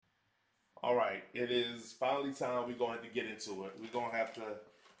All right, it is finally time. We're going to have to get into it. We're going to have to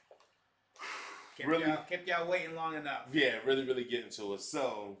really, Kept y'all waiting long enough. yeah, really get into it.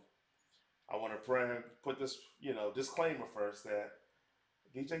 So I want to put this, disclaimer first that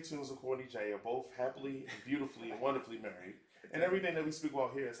DJ Tunes and Corny J are both happily and beautifully and wonderfully married. And everything that we speak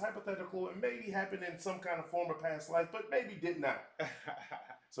about here is hypothetical and maybe happened in some kind of former past life, but maybe did not.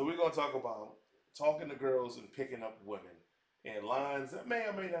 So we're going to talk about talking to girls and picking up women and lines that may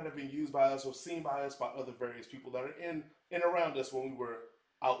or may not have been used by us or seen by us by other various people that are in and around us when we were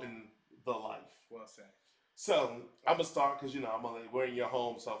out in the life. Well said. So I'm gonna start because we're in your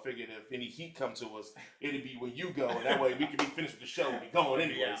home, so I figured if any heat come to us, it'd be when you go, and that way we can be finished with the show and be going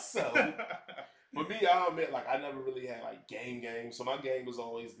anyway. Yeah. So for me, I'll admit, like I never really had like game, so my game was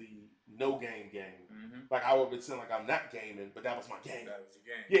always the no game. Mm-hmm. Like I would pretend like I'm not gaming, but that was my game. That was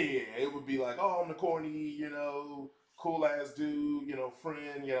your game. Yeah. It would be like, oh, I'm the corny, cool ass dude,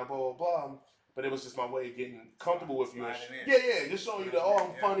 friend, blah blah blah. But it was just my way of getting comfortable with you. Yeah, just showing you that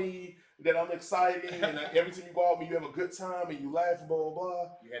I'm funny, that I'm exciting, and every time you go out with me, you have a good time and you laugh, blah blah blah.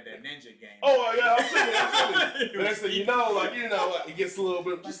 You had that ninja game. Oh yeah, absolutely. But next thing it gets a little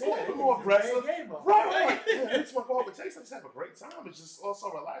bit more aggressive. Right. Yeah, every time I go out with Chase, I just have a great time. It's just also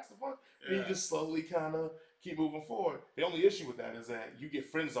relaxed and fun. And you just slowly kind of keep moving forward. The only issue with that is that you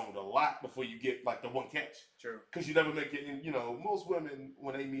get friend zoned a lot before you get like the one catch. True. Because you never make it. And most women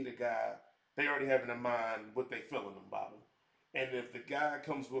when they meet a guy, they already have in their mind what they feeling about him. And if the guy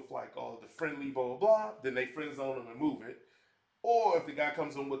comes with like all the friendly blah blah blah, then they friend zone him and move it. Or if the guy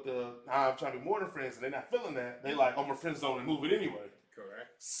comes in with I'm trying to be more than friends and they're not feeling that, they like, I'm gonna friend zone and move it anyway. Correct.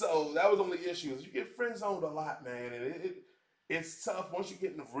 So that was the only issue is you get friend zoned a lot, man, and it's tough. Once you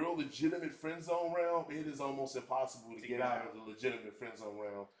get in the real legitimate friend zone realm, it is almost impossible to get out of the legitimate friend zone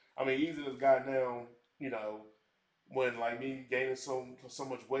realm. I mean, even this guy now, when like me gaining so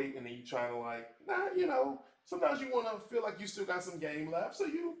much weight and then you trying to like, sometimes you want to feel like you still got some game left, so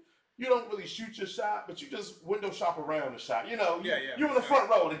you don't really shoot your shot, but you just window shop around the shot. You're in the front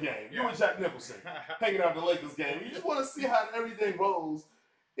row of the game. You're with Jack Nicholson hanging out the Lakers game. You just want to see how everything rolls.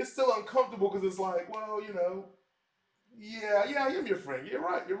 It's still uncomfortable because it's like, well, yeah, I am your friend. You're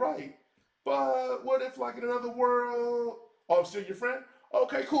right. But what if like in another world, I'm still your friend?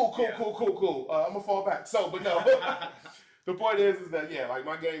 Okay, cool. I'm gonna fall back. So, but no. The point is that like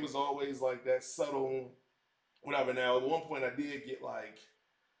my game was always like that subtle, whatever. Now, at one point, I did get like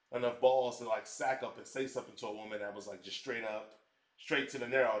enough balls to like sack up and say something to a woman that was like just straight to the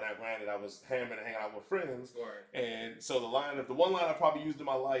narrow. Now, granted, I was hammering and hanging out with friends, and so the one line I probably used in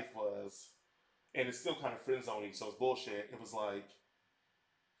my life was, and it's still kind of friend zoning, so it's bullshit. It was like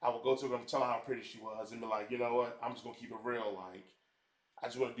I would go to her and tell her how pretty she was, and be like, you know what, I'm just gonna keep it real, like. I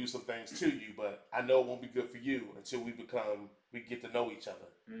just want to do some things to you, but I know it won't be good for you until we get to know each other.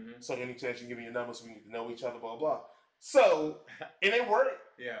 Mm-hmm. So any chance you give me your number so we get to know each other, blah, blah. So, and it worked.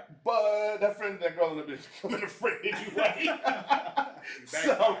 Yeah. But that girl ended up becoming a friend anyway.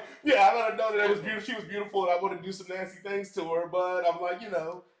 So, yeah, I let her know that it was beautiful. She was beautiful and I wanted to do some nasty things to her, but I'm like,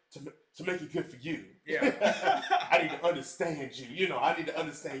 to make it good for you. Yeah. I need to understand you. I need to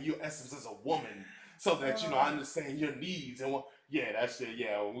understand your essence as a woman so that, I understand your needs and what. Yeah, that shit.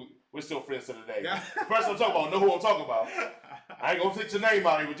 Yeah, we're still friends to today. The person I'm talking about, know who I'm talking about. I ain't gonna take your name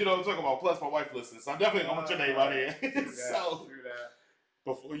out here, but you know what I'm talking about. Plus, my wife listens, so I'm definitely gonna put your name out here. So,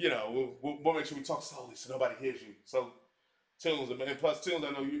 before we'll make sure we talk slowly so nobody hears you. So, Tunes, and plus Tunes,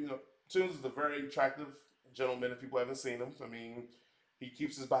 I know Tunes is a very attractive gentleman. If people haven't seen him, I mean, he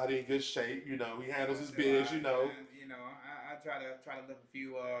keeps his body in good shape. He handles his biz. And, I try to lift a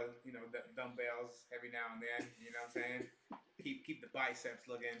few dumbbells every now and then. You know what I'm saying? Keep the biceps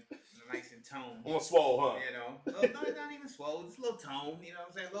looking nice and toned. On swole, huh? Not even swole. It's a little tone. You know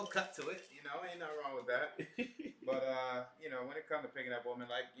what I'm saying? A little cut to it. Ain't nothing wrong with that. But when it comes to picking up women,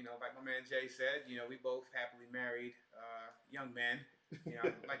 like my man Jay said, we both happily married young men.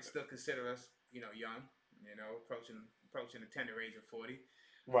 I like to still consider us, young. Approaching the tender age of 40.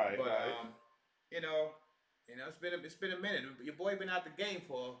 Right. But right. It's been a minute. Your boy been out the game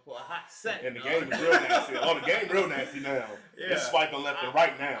for a hot second. And the game is real nasty. Oh, the game real nasty now. Yeah. It's swiping left and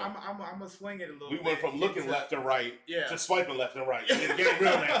right now. I'm gonna swing it a little bit. We went from looking left and right to swiping left and right. Yeah, the game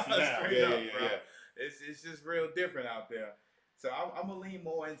real nasty now. Yeah. It's just real different out there. So I'm gonna lean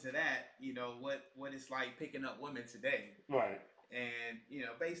more into that. What it's like picking up women today. Right. And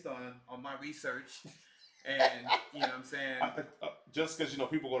based on my research. And what I'm saying, just because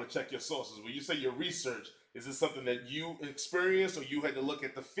people are going to check your sources. When you say your research, is this something that you experienced, or you had to look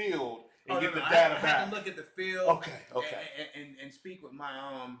at the field and get the data back? I had to look at the field. Okay. And speak with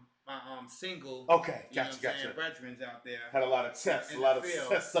my single. Okay, You know gotcha, what I'm saying? gotcha. Brethrens out there. Had a lot of tests, In a the lot of field.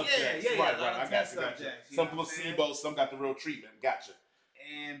 test subjects. Yeah, Right, a lot right. of I test got you, got you. subjects. You Some know what I'm saying? placebo, some got the real treatment. Gotcha.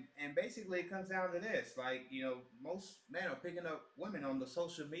 And basically it comes down to this, like, you know, most men are picking up women on the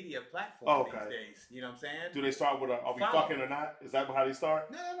social media platform Okay. these days. You know what I'm saying? Do they start with a are we Follow. fucking or not? Is that how they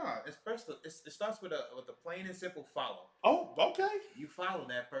start? No. It's first. It starts with a plain and simple follow. Oh, okay. You follow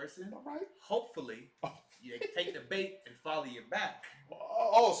that person. All right. Hopefully, you take the bait and follow you back.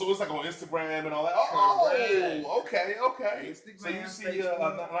 Oh, so it's like on Instagram and all that. Oh, Correct. okay. Instagram, So you see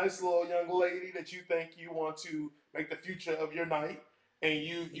Facebook. a nice little young lady that you think you want to make the future of your night, and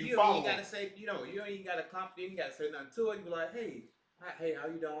you follow. You gotta say, you ain't even gotta you ain't gotta say nothing to it. You be like, hey, how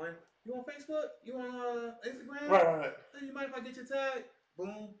you doing? You on Facebook? You on Instagram? Right. Hey, you mind if I get your tag?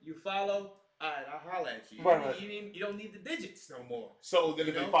 Boom, you follow. All right, I'll holler at you. Right. You don't need the digits no more. So then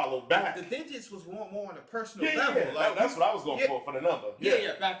if they follow back. The digits was more on a personal Yeah, level. yeah. Like, that's what I was going for the number.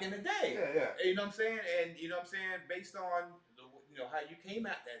 Yeah, back in the day. Yeah. You know what I'm saying? And you know what I'm saying? Based on how you came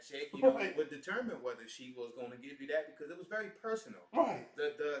at that chick, you know, would determine whether she was going to give you that because it was very personal. Right.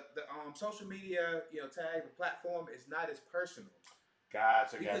 The social media, tag, the platform is not as personal.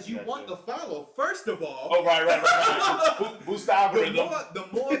 Gotcha. Because you want the follow first of all. Oh, right. Boost the algorithm. The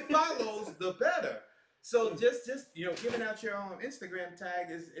more follows, the better. So just giving out your Instagram tag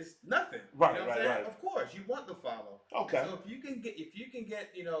is nothing. Right, you know what I'm saying? right. Of course, you want the follow. Okay. So if you can get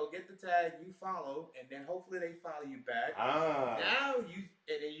the tag, you follow, and then hopefully they follow you back. Now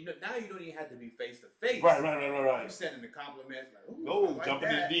you don't even have to be face to face. Right. You're sending the compliments like, ooh, like jumping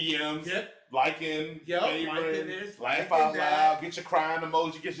that. in DMs, Yep. liking, liking this, laugh liking out that. loud, get your crying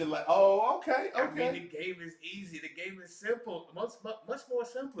emoji, get your okay. I mean, the game is easy. The game is simple. Much more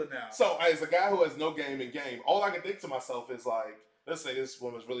simpler now. So, as a guy who has no game in game, all I can think to myself is like, let's say this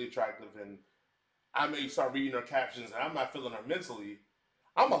woman's really attractive, and I may start reading her captions, and I'm not feeling her mentally.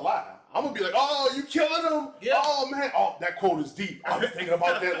 I'm gonna lie. I'm gonna be like, "Oh, you killing him? Yeah. Oh man, that quote is deep. I was thinking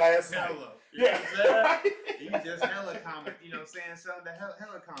about that last night." You know what I'm saying? You just hella comment. You know what I'm saying? So the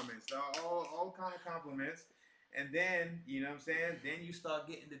hella comments, all kind of compliments. And then, you know what I'm saying? Then you start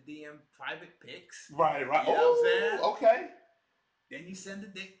getting the DM private pics. Right. You know what I'm saying? Okay. Then you send a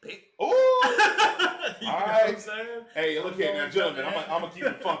dick pic. Ooh. You know what I'm saying? Hey, look here now, gentlemen. I'm gonna keep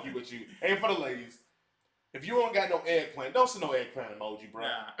it funky with you. And for the ladies, if you ain't got no eggplant, don't send no eggplant emoji, bro.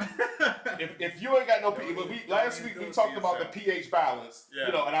 Nah. if you ain't got no pH, last week we talked about the pH balance,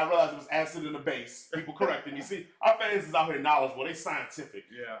 and I realized it was acid in the base. People corrected me. See, our fans is out here knowledgeable. They scientific.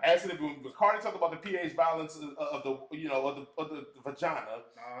 Yeah. Acid. When Cardi talked about the pH balance of the vagina,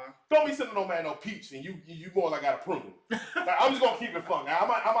 don't be sending no man no peach, and you more like got a prune. Like, I'm just gonna keep it funky. I'm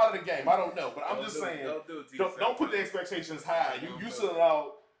out of the game. I don't know, but I'm just saying. Don't put the expectations high. You send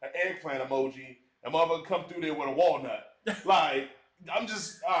out an eggplant emoji. And motherfucker come through there with a walnut. Like, I'm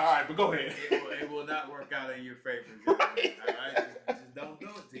just, all right, but go ahead. It will not work out in your favor. All right? Just don't do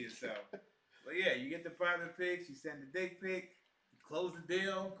it to yourself. But yeah, you get the private pics, you send the dick pic, you close the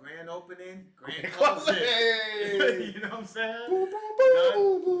deal, grand opening, grand closing. Hey. You know what I'm saying? Done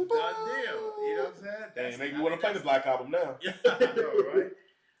deal. You know what I'm saying? Hey, make me want to play the Black Album now. Yeah, I know, right?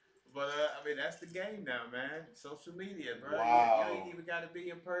 But I mean, that's the game now, man. Social media, bro. Wow. You ain't even got to be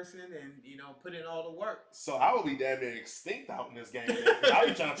in person and put in all the work. So I would be damn near extinct out in this game. I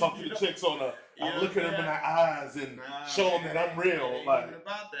be trying to talk to the chicks on I'm looking them in the eyes and show them that I'm real. Ain't like even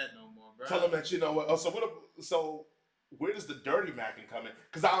about that no more, bro. Tell them that you know what. So where does the dirty macking come in?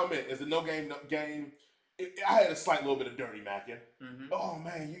 Because I'll admit, is it no game? I had a slight little bit of dirty macking. Mm-hmm. Oh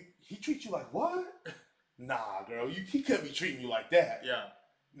man, he treats you like what? Nah, girl, he couldn't be treating you like that. Yeah.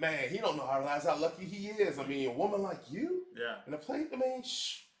 Man, he don't know how lucky he is. I mean, a woman like you, in a place. I mean,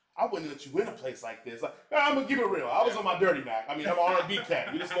 I wouldn't let you in a place like this. Like, I'm gonna keep it real. I was on my dirty mac. I mean, I'm an R&B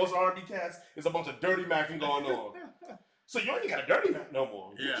cat. You just most R&B cats. There's a bunch of dirty macking going on. So you ain't got a dirty mac no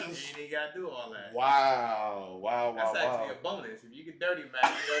more. You ain't gotta do all that. Wow. That's actually a bonus. If you get dirty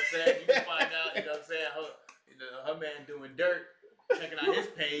mac, you know what I'm saying? You can find out. You know what I'm saying? Her man doing dirt. Checking out his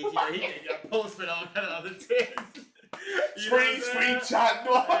page. He got posts with all kind of other things. Screenshot.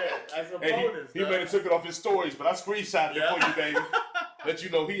 That's a bonus. He may have took it off his stories, but I screenshotted it for you, baby. Let you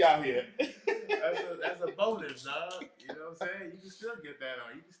know he out here. That's a bonus, dog. You know what I'm saying? You can still get that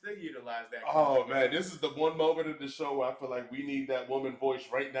on. You can still utilize that. Oh man, this is the one moment of the show where I feel like we need that woman voice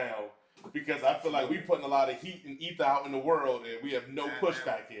right now, because I feel like we putting a lot of heat and ether out in the world, and we have no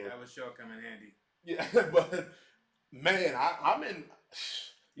pushback here. That would sure come in handy. Yeah, but man, I'm in.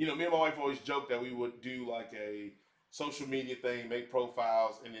 Me and my wife always joke that we would do like a social media thing, make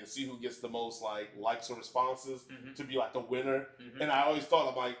profiles, and then see who gets the most likes or responses to be like the winner. Mm-hmm. And I always thought,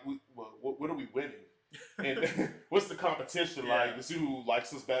 I'm like, what are we winning? And what's the competition Yeah. like? To see who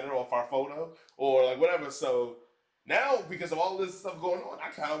likes us better off our photo or like whatever. So now, because of all this stuff going on, I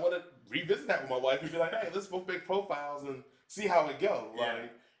kind of want to revisit that with my wife and be like, hey, let's both make profiles and see how it go. Yeah.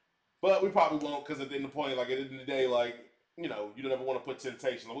 Like, but we probably won't because at the end of the point, like at the end of the day, like, you know, you don't ever want to put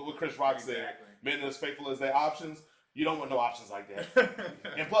temptation. Like what Chris Rock said, Exactly. men are as faithful as their options. You don't want no options like that.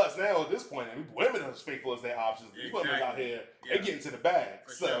 And plus, now at this point, I mean, women are as faithful as their options. These women out here, Yeah. they get into the bag.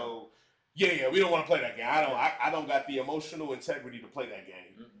 For So, sure. yeah, we don't want to play that game. I don't got the emotional integrity to play that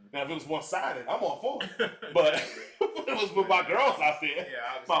game. Mm-mm. Now, if it was one sided, I'm all for it. But if it was with my girls out there,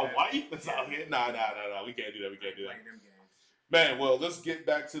 Yeah, my obviously wife that's out here, nah, we can't do that. We can't do that. playing them games. Man, well, let's get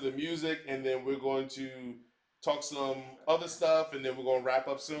back to the music, and then we're going to talk some other stuff, and then we're going to wrap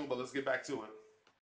up soon. But let's get back to it.